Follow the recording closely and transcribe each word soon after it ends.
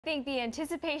I think the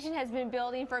anticipation has been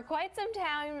building for quite some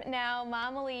time now.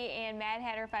 Mamili and Mad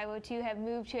Hatter 502 have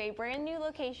moved to a brand new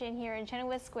location here in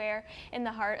Chenoweth Square in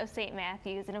the heart of St.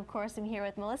 Matthews. And of course, I'm here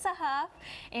with Melissa Huff,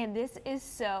 and this is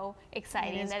so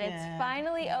exciting that it's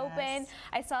finally open.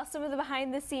 I saw some of the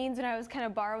behind the scenes when I was kind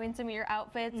of borrowing some of your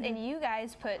outfits, and you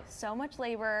guys put so much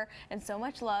labor and so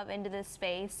much love into this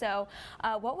space. So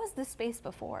what was this space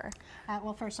before?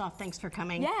 Well, first off, thanks for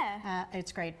coming. Yeah.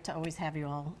 It's great to always have you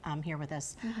all here with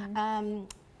us.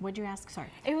 What'd you ask? Sorry.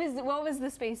 What was the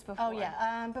space before? Oh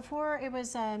yeah, before it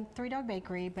was Three Dog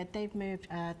Bakery, but they've moved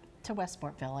to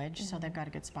Westport Village, so they've got a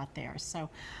good spot there. So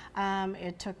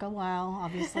it took a while,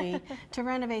 obviously, to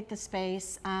renovate the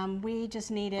space. We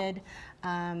just needed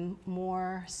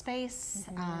more space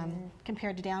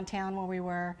compared to downtown where we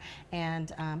were,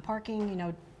 and parking, you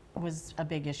know, was a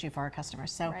big issue for our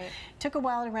customers. So it took a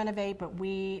while to renovate, but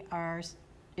we are.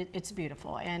 It's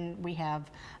beautiful, and we have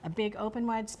a big open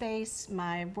wide space.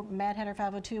 My Mad Hatter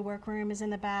 502 workroom is in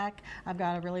the back. I've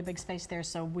got a really big space there,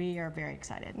 so we are very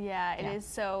excited. Yeah, it is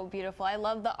so beautiful. I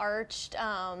love the arched,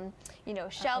 you know,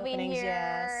 shelving here,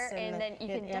 yes, and then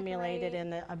you can emulate it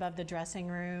in above the dressing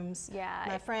rooms. Yeah,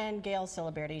 my friend Gail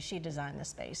Celebrity, she designed the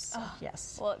space. So,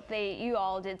 yes. Well, you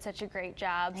all did such a great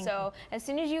job. So as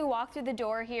soon as you walk through the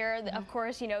door here, of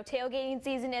course, you know, tailgating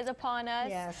season is upon us.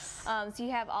 Yes. So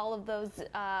you have all of those.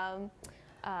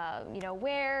 You know,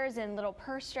 wares and little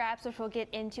purse straps, which we'll get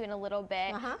into in a little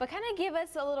bit, but kind of give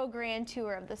us a little grand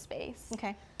tour of the space.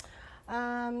 Okay.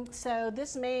 So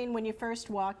this when you first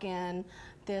walk in,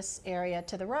 this area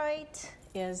to the right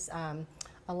is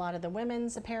a lot of the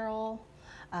women's apparel.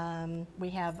 We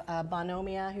have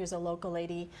Bonomia, who's a local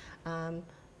lady.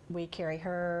 We carry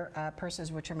her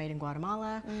purses, which are made in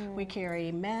Guatemala. We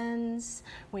carry men's.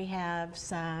 We have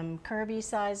some curvy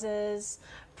sizes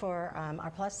for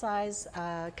our plus size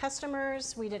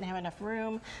customers. We didn't have enough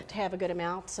room to have a good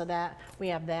amount, so that we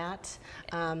have that.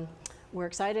 We're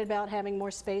excited about having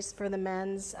more space for the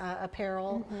men's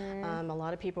apparel. A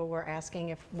lot of people were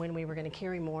asking when we were going to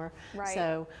carry more.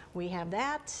 So we have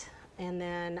that, and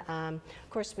then of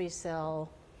course we sell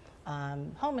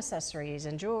home accessories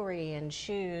and jewelry and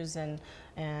shoes and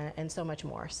so much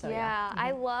more. So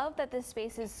I love that this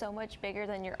space is so much bigger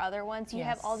than your other ones. You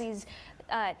have all these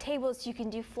tables you can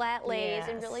do flat lays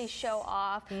and really show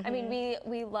off. I mean,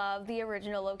 we love the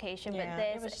original location, but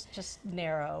this it was just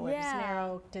narrow. It was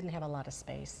narrow, didn't have a lot of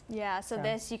space. So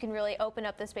this you can really open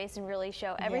up the space and really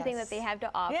show everything that they have to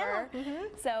offer.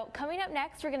 So coming up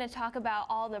next, we're going to talk about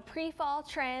all the pre-fall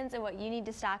trends and what you need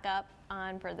to stock up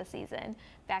on for the season.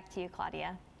 Back to you,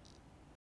 Claudia.